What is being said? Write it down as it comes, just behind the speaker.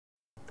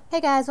Hey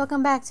guys,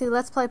 welcome back to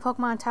Let's Play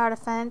Pokemon Tower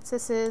Defense.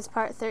 This is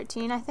part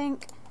 13, I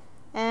think.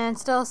 And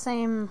still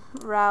same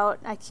route.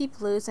 I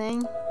keep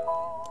losing.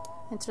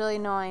 It's really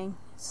annoying.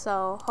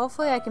 So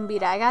hopefully I can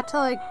beat it. I got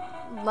to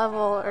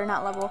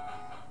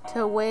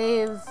to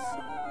wave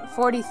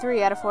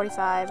 43 out of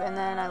 45 and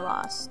then I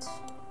lost.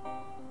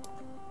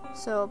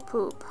 So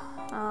poop.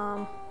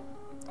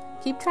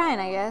 Keep trying,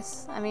 I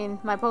guess. I mean,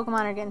 my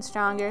Pokemon are getting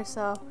stronger,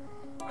 so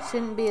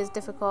shouldn't be as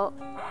difficult.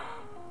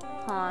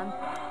 Hold on.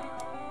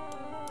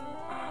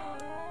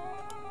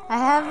 I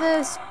have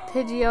this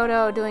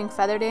Pidgeotto doing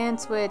Feather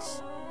Dance, which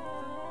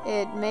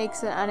it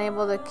makes it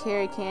unable to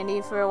carry candy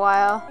for a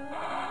while.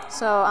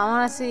 So I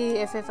want to see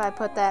if I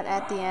put that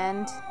at the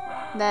end,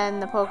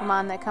 then the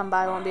Pokemon that come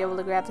by won't be able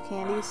to grab the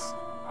candies.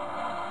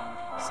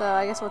 So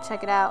I guess we'll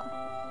check it out.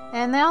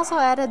 And they also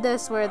added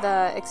this where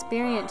the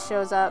experience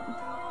shows up.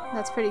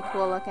 That's pretty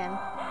cool looking.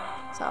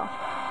 So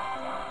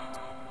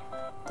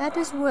that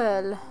is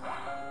well.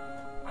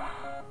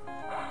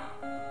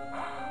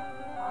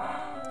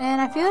 And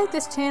I feel like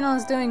this channel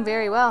is doing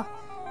very well.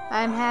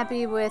 I'm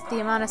happy with the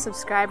amount of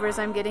subscribers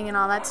I'm getting and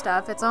all that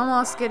stuff. It's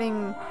almost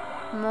getting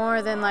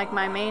more than like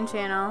my main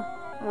channel,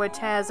 which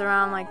has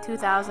around like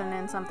 2,000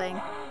 and something.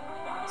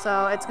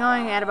 So it's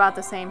going at about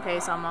the same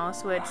pace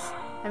almost, which,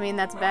 I mean,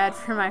 that's bad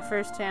for my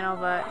first channel,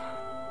 but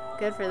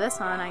good for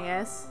this one, I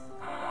guess.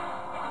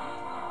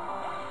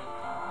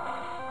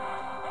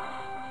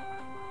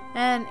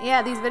 And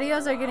yeah, these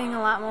videos are getting a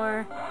lot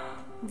more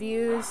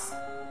views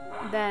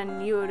than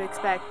you would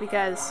expect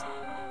because,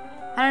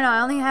 I don't know,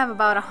 I only have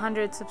about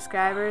 100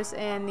 subscribers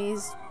and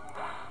these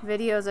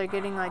videos are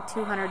getting like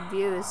 200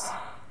 views,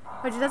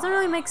 which doesn't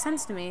really make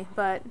sense to me,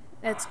 but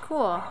it's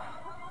cool.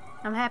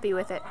 I'm happy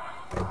with it.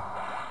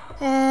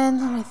 And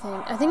let me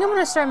think. I think I'm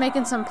gonna start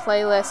making some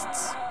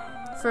playlists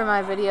for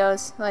my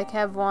videos, like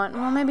have one,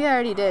 well maybe I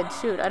already did,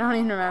 shoot, I don't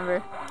even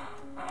remember.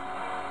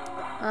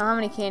 How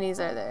many candies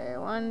are there?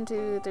 1,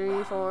 2,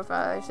 3, 4,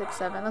 5, 6,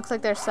 7. Looks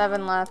like there's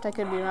 7 left, I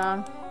could be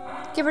wrong.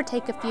 Give or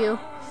take a few.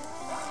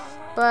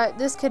 But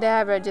this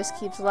Kadabra just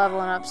keeps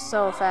leveling up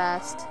so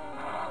fast.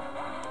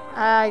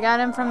 I got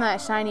him from that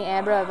shiny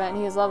Abra event.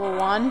 He was level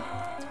 1.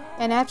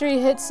 And after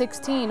he hit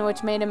 16,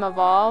 which made him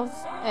evolve,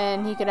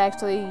 and he could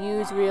actually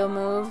use real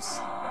moves,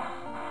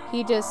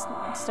 he just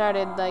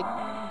started like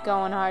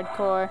going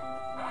hardcore.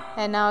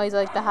 And now he's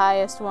like the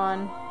highest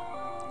one.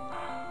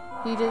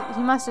 He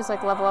must just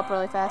like level up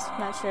really fast, I'm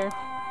not sure.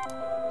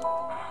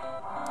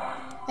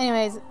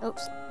 Anyways,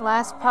 oops,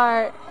 last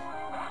part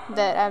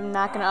that I'm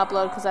not going to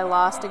upload because I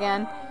lost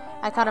again.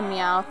 I caught a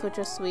Meowth, which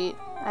was sweet.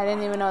 I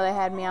didn't even know they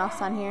had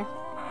Meowths on here.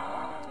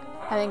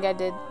 I think I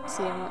did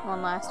see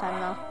one last time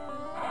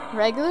though.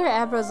 Regular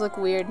Abras look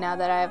weird now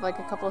that I have like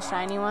a couple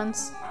shiny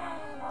ones.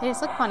 They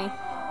just look funny.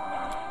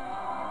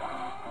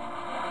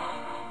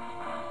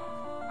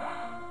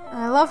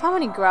 I love how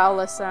many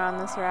Growlithe's are on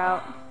this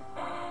route.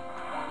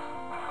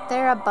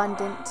 They're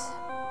abundant.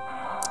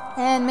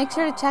 And make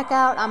sure to check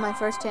out on my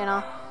first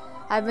channel,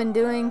 I've been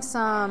doing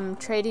some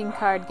trading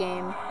card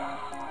game,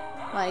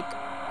 like,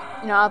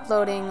 you know,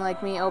 uploading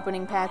like me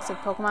opening packs of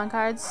Pokemon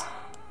cards,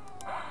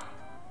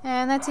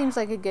 and that seems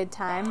like a good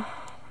time.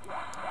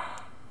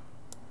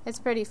 It's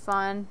pretty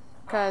fun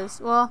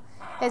because, well,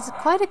 it's a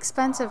quite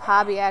expensive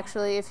hobby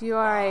actually if you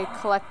are a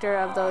collector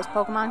of those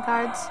Pokemon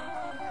cards.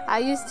 I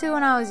used to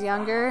when I was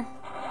younger,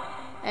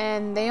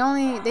 and they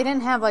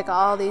didn't have like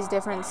all these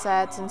different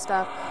sets and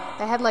stuff.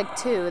 They had like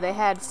 2. They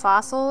had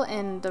Fossil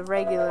and the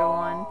regular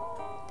one.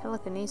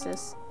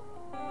 Telekinesis.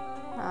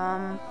 These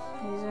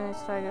are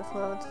target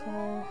floats.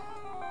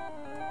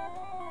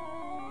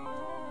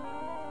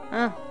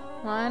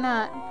 Why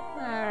not?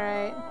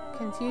 Alright.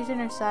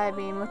 Confusion or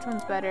Psybeam? Which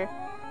one's better?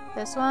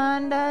 This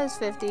one does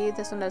 50,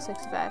 this one does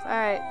 65.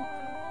 Alright.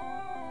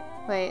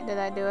 Wait, did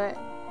I do it?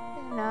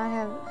 Now I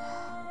have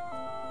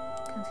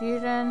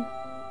Confusion.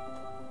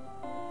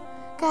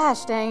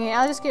 Gosh dang it,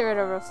 I'll just get rid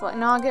of Reflect.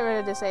 No, I'll get rid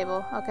of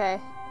Disable. Okay.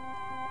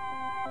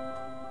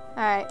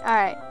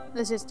 Alright,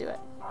 let's just do it.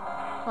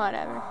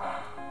 Whatever.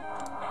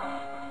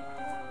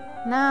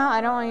 No, I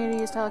don't want you to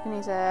use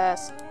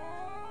Telekinesis.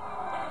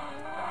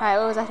 Alright,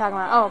 what was I talking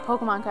about? Oh,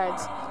 Pokemon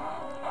cards.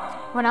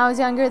 When I was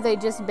younger, they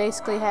just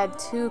basically had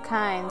 2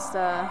 kinds.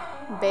 The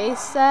base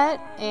set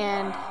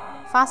and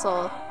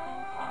Fossil.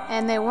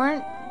 And they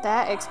weren't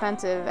that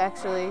expensive,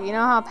 actually. You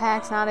know how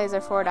packs nowadays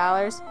are $4?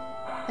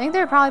 I think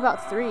they're probably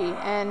about 3.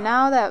 And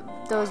now that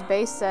those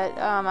base set,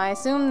 I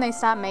assume they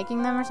stopped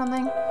making them or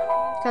something.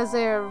 Because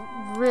they're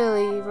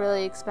really,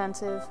 really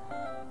expensive.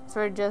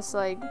 For just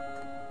like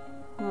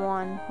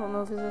 1. What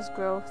move is this?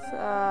 Growth.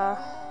 No,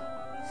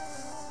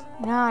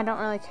 I don't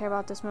really care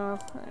about this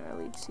move.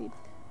 Leech Seed.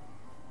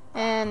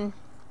 And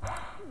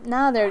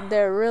now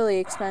they're really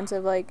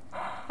expensive. Like,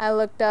 I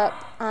looked up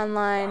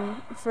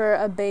online for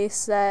a base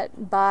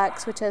set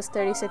box which has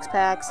 36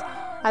 packs.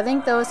 I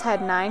think those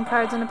had 9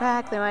 cards in a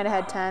pack. They might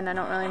have had 10. I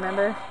don't really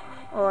remember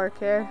or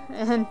care.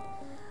 And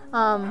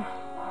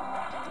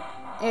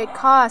it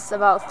costs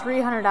about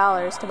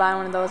 $300 to buy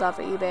one of those off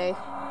of eBay.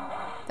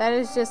 That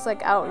is just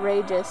like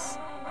outrageous.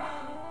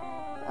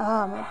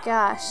 Oh my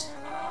gosh.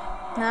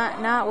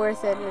 Not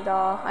worth it at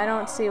all. I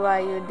don't see why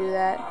you would do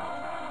that.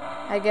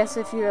 I guess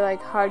if you're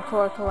like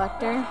hardcore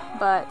collector,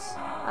 but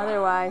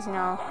otherwise, you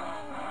know,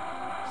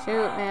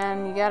 shoot,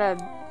 man, you gotta.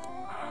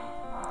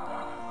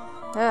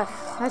 Ugh,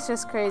 that's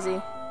just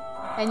crazy.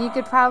 And you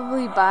could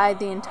probably buy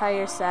the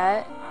entire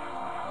set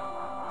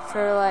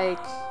for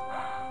like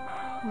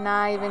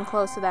not even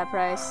close to that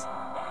price.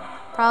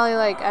 Probably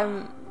like,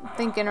 I'm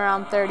thinking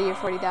around $30 or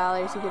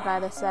 $40 you could buy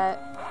the set.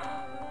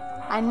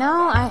 I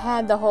know I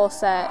had the whole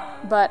set,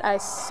 but I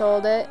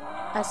sold it.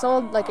 I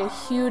sold like a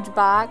huge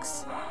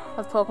box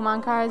of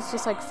Pokemon cards,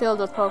 just like filled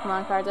with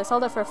Pokemon cards. I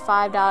sold it for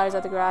 $5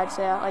 at the garage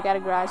sale, like at a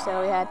garage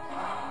sale we had.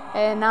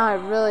 And now I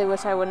really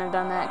wish I wouldn't have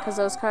done that, because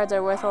those cards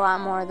are worth a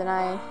lot more than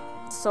I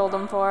sold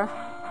them for.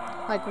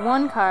 Like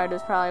one card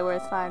was probably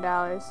worth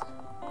 $5.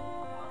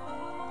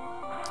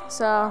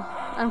 So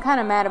I'm kind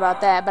of mad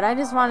about that, but I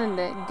just wanted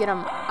to get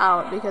them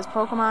out because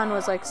Pokemon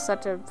was like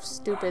such a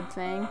stupid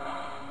thing.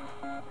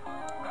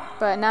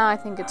 But now I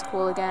think it's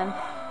cool again.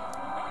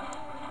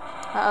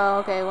 Uh-oh,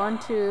 okay, 1,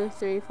 2,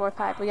 3, 4,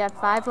 5. We got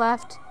 5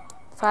 left,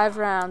 5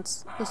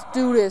 rounds. Let's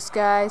do this,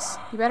 guys.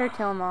 You better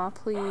kill them all,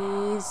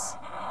 please.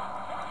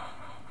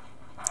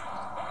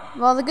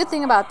 Well, the good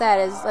thing about that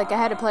is, like, I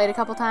had to play it a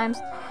couple times.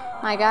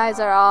 My guys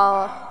are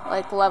all,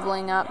 like,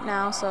 leveling up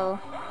now, so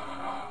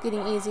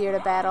getting easier to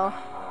battle.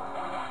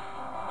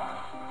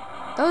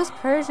 Those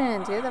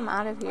Persians, get them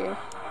out of here.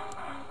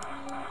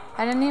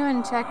 I didn't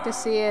even check to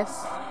see if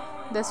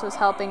this was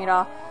helping at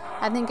all.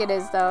 I think it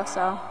is, though,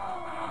 so.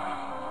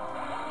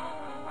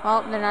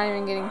 Well, they're not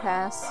even getting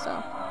past,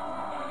 so.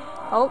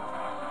 Oh,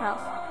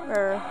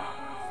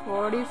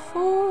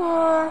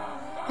 44.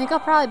 I think I'll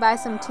probably buy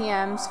some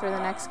TMs for the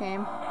next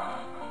game.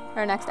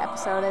 Or next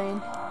episode, I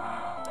mean.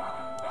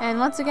 And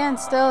once again,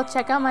 still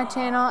check out my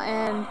channel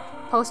and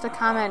post a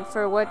comment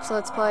for which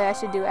Let's Play I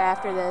should do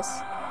after this.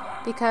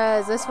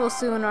 Because this will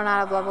soon run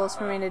out of levels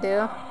for me to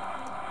do.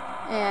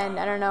 And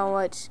I don't know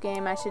which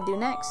game I should do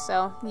next,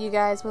 so you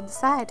guys will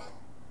decide.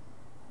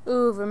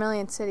 Ooh,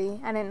 Vermilion City.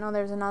 I didn't know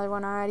there was another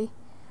one already.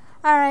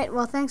 Alright,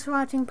 well, thanks for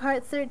watching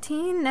part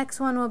 13. Next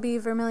one will be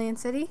Vermilion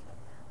City.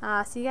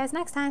 See you guys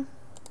next time.